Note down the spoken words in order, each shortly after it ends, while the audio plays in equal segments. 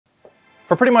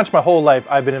For pretty much my whole life,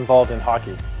 I've been involved in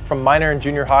hockey. From minor and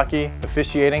junior hockey,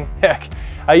 officiating, heck,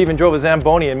 I even drove a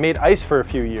Zamboni and made ice for a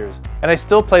few years. And I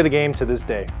still play the game to this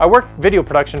day. I worked video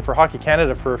production for Hockey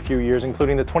Canada for a few years,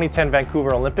 including the 2010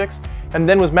 Vancouver Olympics, and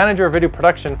then was manager of video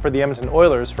production for the Edmonton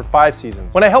Oilers for 5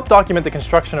 seasons. When I helped document the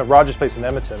construction of Rogers Place in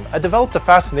Edmonton, I developed a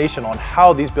fascination on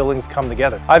how these buildings come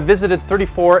together. I've visited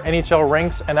 34 NHL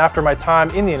rinks, and after my time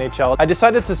in the NHL, I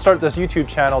decided to start this YouTube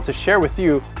channel to share with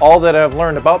you all that I've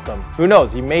learned about them. Who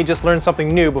knows, you may just learn something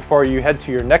new before you head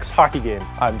to your next hockey game.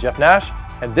 I'm Jeff Nash,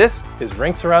 and this is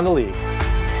Rinks Around the League.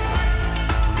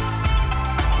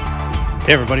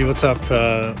 Hey everybody, what's up?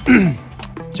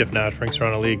 Jeff Nash, Rinks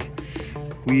Around the League.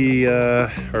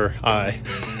 I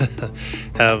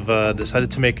have decided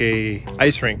to make a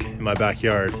ice rink in my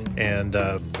backyard, and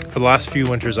for the last few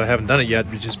winters I haven't done it yet,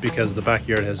 just because the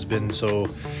backyard has been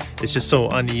it's just so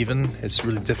uneven. It's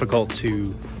really difficult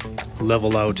to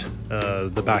level out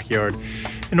the backyard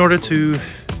in order to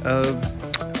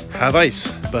have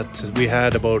ice. But we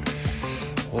had about,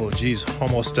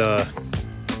 almost a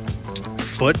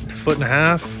foot and a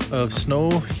half of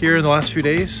snow here in the last few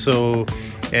days,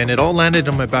 and it all landed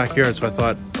in my backyard, so I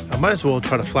thought I might as well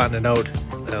try to flatten it out,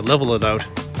 level it out,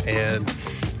 and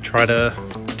try to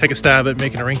take a stab at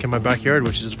making a rink in my backyard,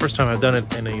 which is the first time I've done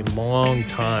it in a long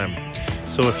time.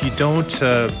 So if you don't,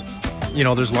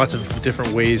 there's lots of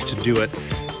different ways to do it.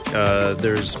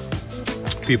 There's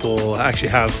people actually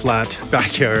have flat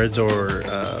backyards or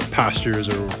pastures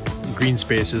or green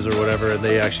spaces or whatever, and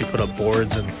they actually put up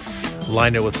boards and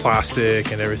line it with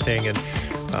plastic and everything. And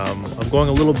I'm going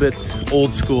a little bit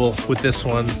old school with this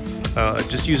one,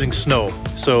 just using snow.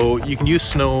 So you can use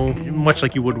snow much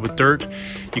like you would with dirt.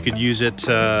 You could use it,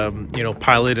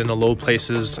 pile it in the low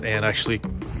places, and actually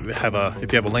if you have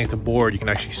a length of board, you can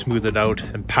actually smooth it out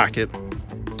and pack it.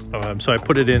 So I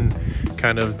put it in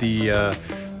kind of the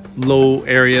low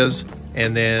areas,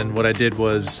 and then what I did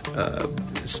was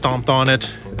stomped on it,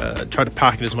 tried to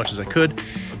pack it as much as I could.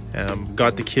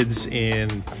 Got the kids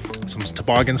in some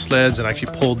toboggan sleds and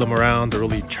actually pulled them around to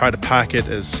really try to pack it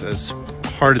as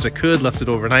hard as I could. Left it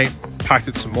overnight, packed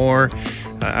it some more,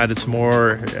 added some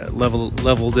more,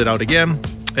 leveled it out again.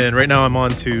 And right now I'm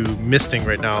on to misting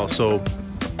right now. So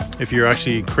if you're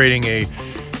actually creating a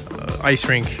ice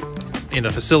rink in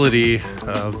a facility,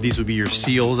 these would be your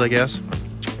seals, I guess.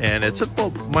 And it's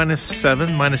about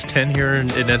 -7, -10 here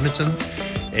in Edmonton.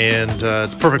 And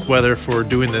it's perfect weather for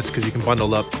doing this because you can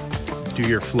bundle up, do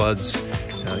your floods,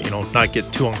 not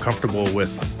get too uncomfortable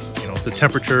with, the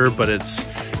temperature, but it's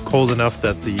cold enough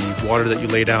that the water that you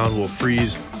lay down will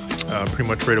freeze pretty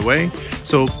much right away.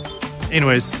 So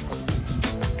anyways,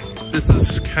 this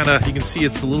is kind of, you can see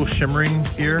it's a little shimmering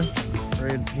here,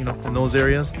 right, in those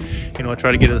areas. I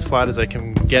try to get it as flat as I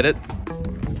can get it,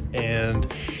 and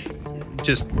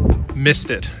just mist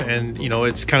it. And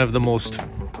it's kind of the most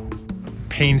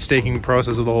painstaking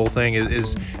process of the whole thing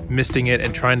is misting it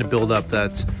and trying to build up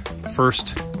that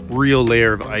first real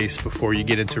layer of ice before you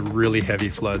get into really heavy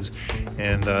floods.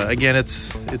 And again, it's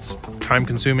time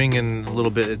consuming, and a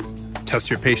little bit it tests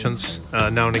your patience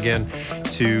now and again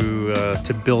to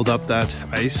build up that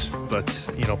ice. But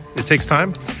it takes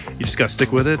time. You just gotta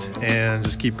stick with it and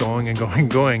just keep going and going and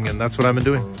going, and that's what I've been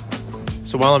doing.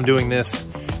 So while I'm doing this,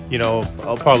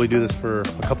 I'll probably do this for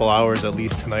a couple hours at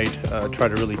least tonight. Try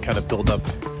to really kind of build up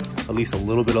at least a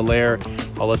little bit of layer.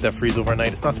 I'll let that freeze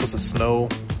overnight. It's not supposed to snow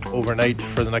overnight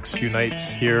for the next few nights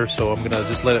here, so I'm gonna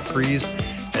just let it freeze,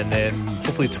 and then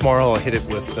hopefully tomorrow I'll hit it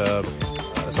with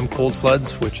some cold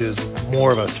floods, which is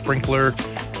more of a sprinkler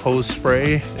hose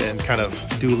spray, and kind of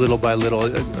do little by little.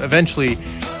 Eventually,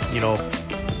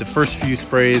 the first few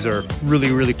sprays are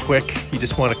really, really quick. You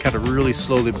just want to kind of really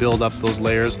slowly build up those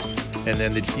layers, and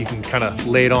then you can kind of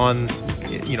lay it on,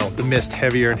 the mist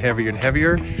heavier and heavier and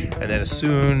heavier. And then as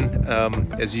soon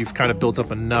as you've kind of built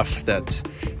up enough that,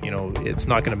 it's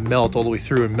not going to melt all the way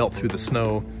through and melt through the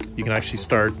snow, you can actually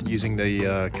start using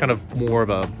the kind of more of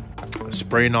a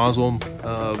spray nozzle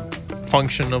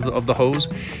function of the hose,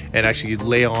 and actually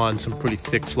lay on some pretty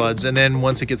thick floods. And then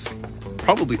once it gets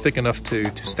probably thick enough to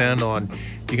stand on,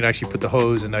 you can actually put the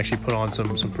hose and actually put on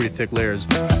some pretty thick layers.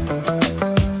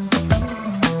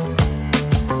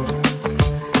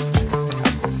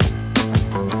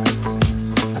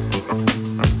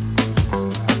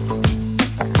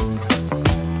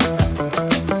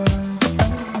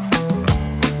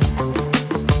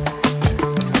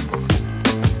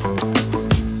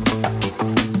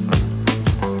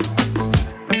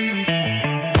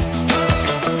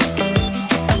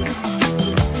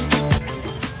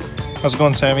 How's it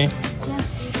going, Sammy?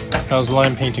 Yeah. How's the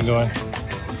line painting going?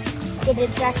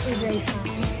 It's actually very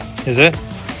fun. Is it?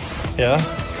 Yeah?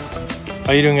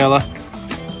 How you doing, Ella?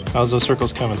 How's those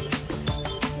circles coming?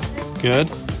 Good?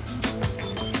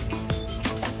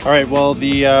 All right, well,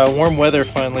 the warm weather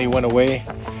finally went away,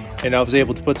 and I was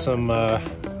able to put some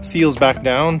seals back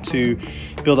down to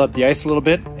build up the ice a little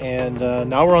bit. And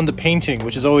now we're on the painting,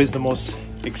 which is always the most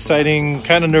exciting,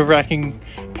 kind of nerve-wracking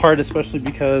part, especially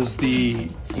because the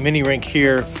mini rink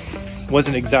here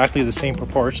wasn't exactly the same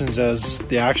proportions as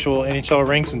the actual NHL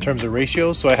rinks in terms of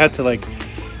ratios. So I had to like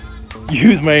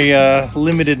use my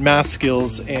limited math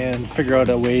skills and figure out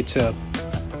a way to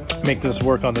make this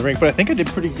work on the rink. But I think I did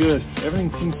pretty good. Everything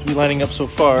seems to be lining up so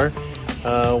far.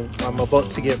 I'm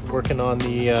about to get working on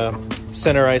the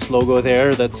center ice logo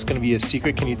there. That's going to be a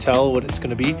secret. Can you tell what it's going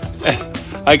to be?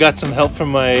 I got some help from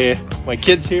my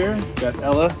kids here. Got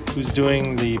Ella, who's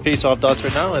doing the face-off dots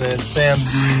right now, and then Sam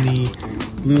doing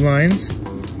the blue lines.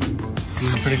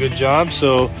 Doing a pretty good job.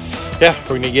 So yeah,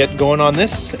 we're gonna get going on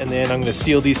this, and then I'm gonna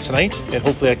seal these tonight, and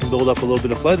hopefully I can build up a little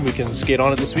bit of flood and we can skate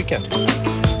on it this weekend.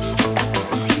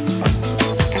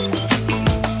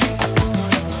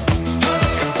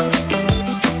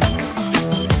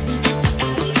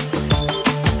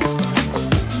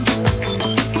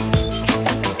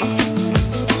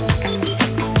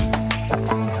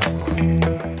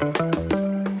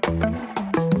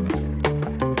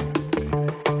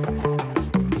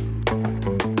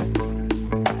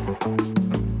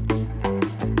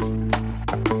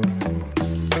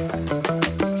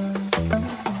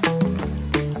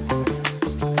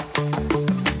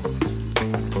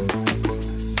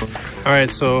 All right,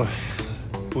 so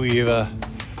we've I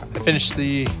finished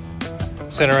the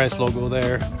center ice logo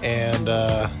there, and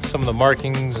some of the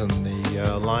markings and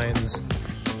the lines,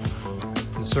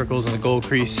 the circles and the gold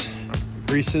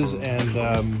creases,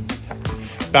 and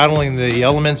battling the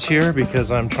elements here because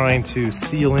I'm trying to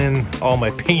seal in all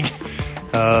my paint.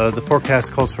 The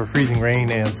forecast calls for freezing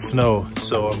rain and snow,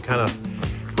 so I'm kind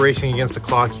of racing against the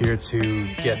clock here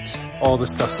to get all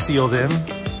this stuff sealed in.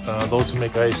 Those who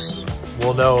make ice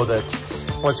will know that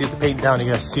once you get the paint down, you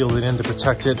gotta seal it in to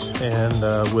protect it.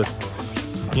 And with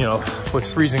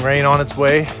freezing rain on its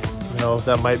way,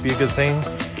 that might be a good thing.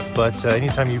 But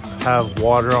anytime you have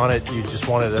water on it, you just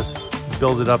want to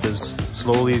build it up as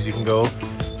slowly as you can go.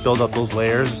 Build up those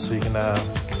layers so you can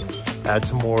add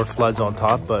some more floods on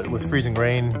top. But with freezing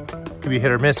rain, it could be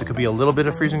hit or miss. It could be a little bit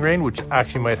of freezing rain, which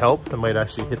actually might help. It might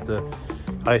actually hit the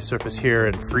ice surface here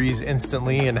and freeze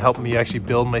instantly and help me actually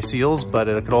build my seals, but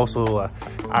it could also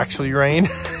actually rain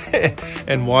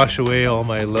and wash away all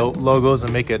my logos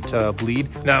and make it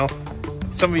bleed. Now,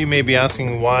 some of you may be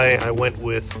asking why I went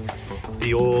with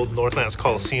the old Northlands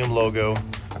Coliseum logo,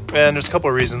 and there's a couple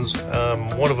of reasons.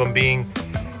 One of them being,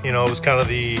 it was kind of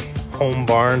the home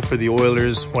barn for the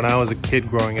Oilers when I was a kid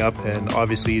growing up, and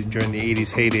obviously during the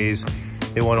 80s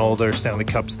heydays, they won all their Stanley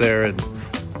Cups there. And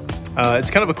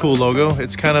it's kind of a cool logo.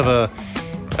 It's kind of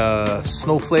a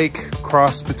snowflake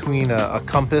cross between a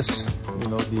compass.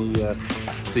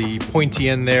 The pointy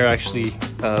end there actually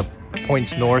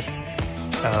points north.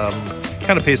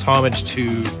 Kind of pays homage to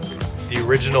the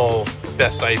original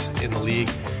best ice in the league.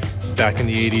 Back in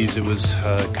the 80s, it was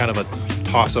kind of a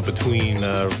toss-up between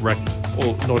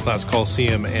old Northlands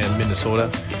Coliseum and Minnesota.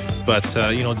 But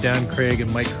Dan Craig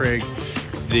and Mike Craig,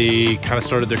 they kind of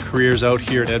started their careers out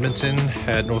here in Edmonton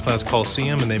at Northlands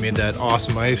Coliseum, and they made that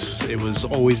awesome ice. It was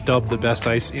always dubbed the best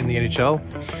ice in the NHL.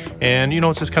 And,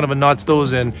 it's just kind of a nod to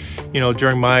those. And,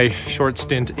 during my short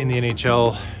stint in the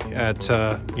NHL at,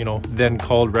 then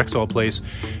called Rexall Place,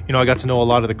 I got to know a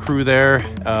lot of the crew there.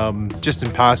 Just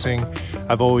in passing,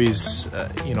 I've always,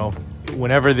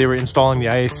 whenever they were installing the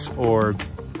ice or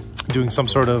doing some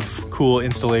sort of cool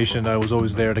installation, I was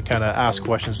always there to kind of ask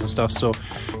questions and stuff. So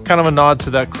kind of a nod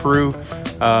to that crew.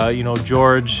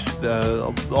 George,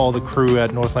 all the crew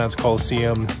at Northlands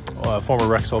Coliseum, former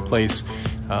Rexall Place.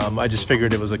 I just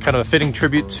figured it was a kind of a fitting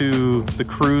tribute to the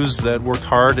crews that worked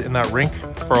hard in that rink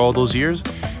for all those years.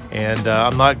 And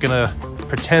I'm not gonna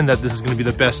pretend that this is gonna be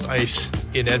the best ice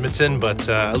in Edmonton, but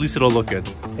at least it'll look good.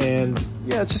 And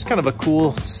yeah, it's just kind of a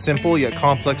cool, simple yet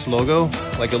complex logo.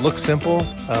 Like, it looks simple.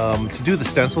 To do the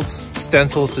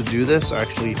stencils to do this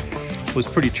actually was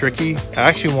pretty tricky. I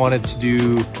actually wanted to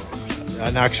do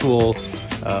an actual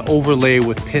overlay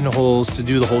with pinholes to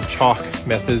do the whole chalk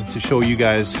method to show you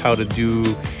guys how to do,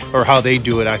 or how they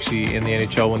do it actually in the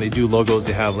NHL. When they do logos,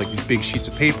 they have like these big sheets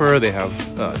of paper, they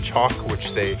have chalk,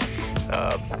 which they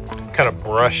kind of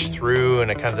brush through, and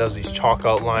it kind of does these chalk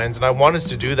outlines. And I wanted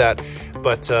to do that,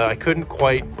 but I couldn't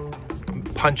quite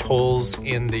punch holes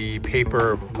in the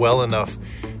paper well enough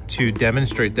to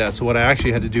demonstrate that. So what I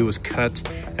actually had to do was cut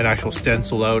an actual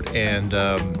stencil out and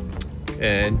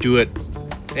do it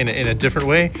in a different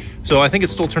way. So I think it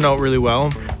still turned out really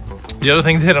well. The other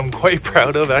thing that I'm quite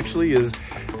proud of actually is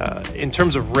in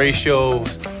terms of ratio,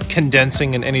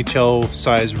 condensing an NHL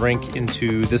size rink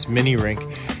into this mini rink.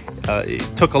 It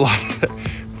took a lot,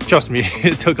 trust me,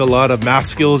 it took a lot of math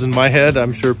skills in my head.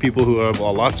 I'm sure people who are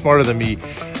a lot smarter than me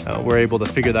were able to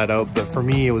figure that out. But for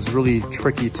me, it was really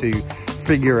tricky to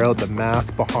figure out the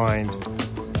math behind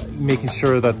making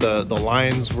sure that the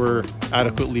lines were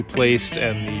adequately placed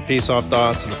and the face-off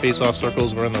dots and the face-off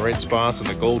circles were in the right spots and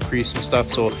the gold crease and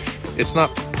stuff. So it's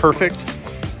not perfect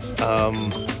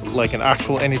like an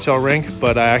actual NHL rink,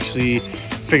 but I actually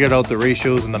figured out the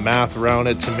ratios and the math around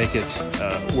it to make it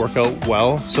work out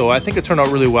well. So I think it turned out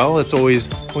really well. It's always,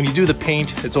 when you do the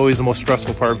paint, it's always the most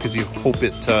stressful part because you hope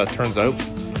it turns out.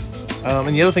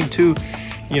 And the other thing too,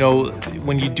 you know,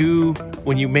 when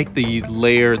you make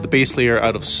the base layer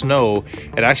out of snow,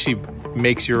 it actually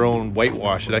makes your own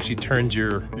whitewash. It actually turns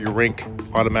your rink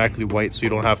automatically white, so you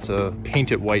don't have to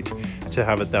paint it white to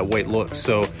have it that white look.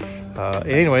 So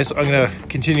anyways, I'm gonna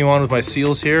continue on with my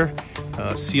seals here,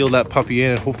 seal that puppy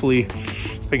in, and hopefully,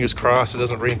 fingers crossed, it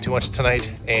doesn't rain too much tonight,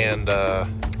 and I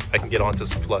can get onto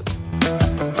some floods.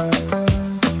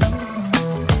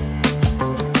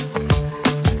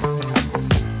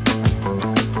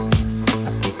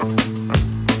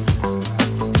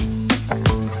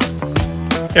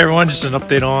 Hey everyone, just an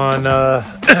update on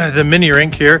the mini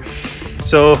rink here.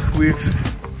 So we've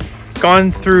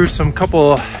gone through a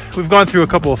couple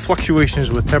of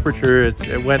fluctuations with temperature.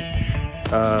 It went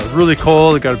really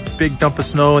cold, it got a big dump of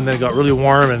snow, and then it got really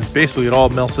warm, and basically it all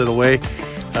melted away.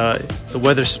 The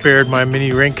weather spared my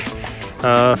mini rink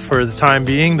for the time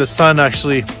being. The sun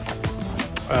actually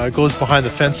goes behind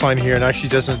the fence line here and actually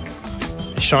doesn't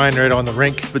shine right on the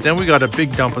rink, but then we got a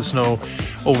big dump of snow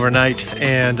overnight,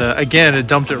 and again it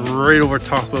dumped it right over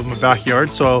top of my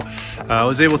backyard. So I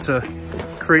was able to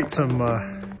create some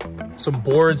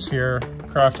boards here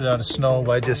crafted out of snow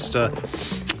by just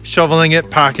shoveling it,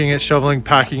 packing it, shoveling,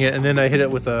 packing it, and then I hit it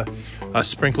with a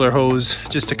sprinkler hose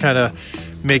just to kind of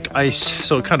make ice,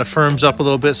 so it kind of firms up a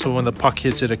little bit, so when the puck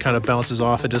hits it, it kind of bounces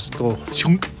off. It doesn't go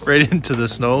right into the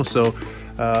snow. So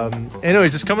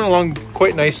anyways, it's coming along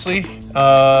quite nicely.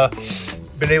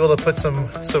 Been able to put some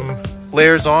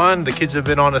layers on. The kids have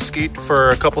been on a skate for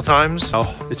a couple times.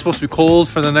 It's supposed to be cold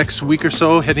for the next week or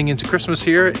so heading into Christmas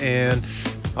here, and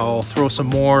I'll throw some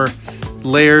more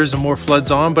layers and more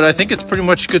floods on, but I think it's pretty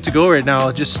much good to go right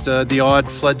now. Just the odd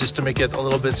flood just to make it a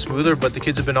little bit smoother, but the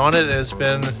kids have been on it, and it's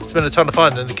been a ton of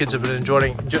fun, and the kids have been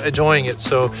enjoying it.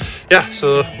 So yeah,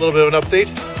 so a little bit of an update,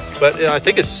 but I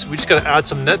think we just got to add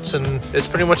some nets and it's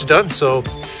pretty much done. So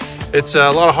it's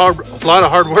a lot of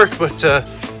hard work, but I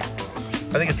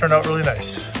think it turned out really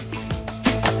nice.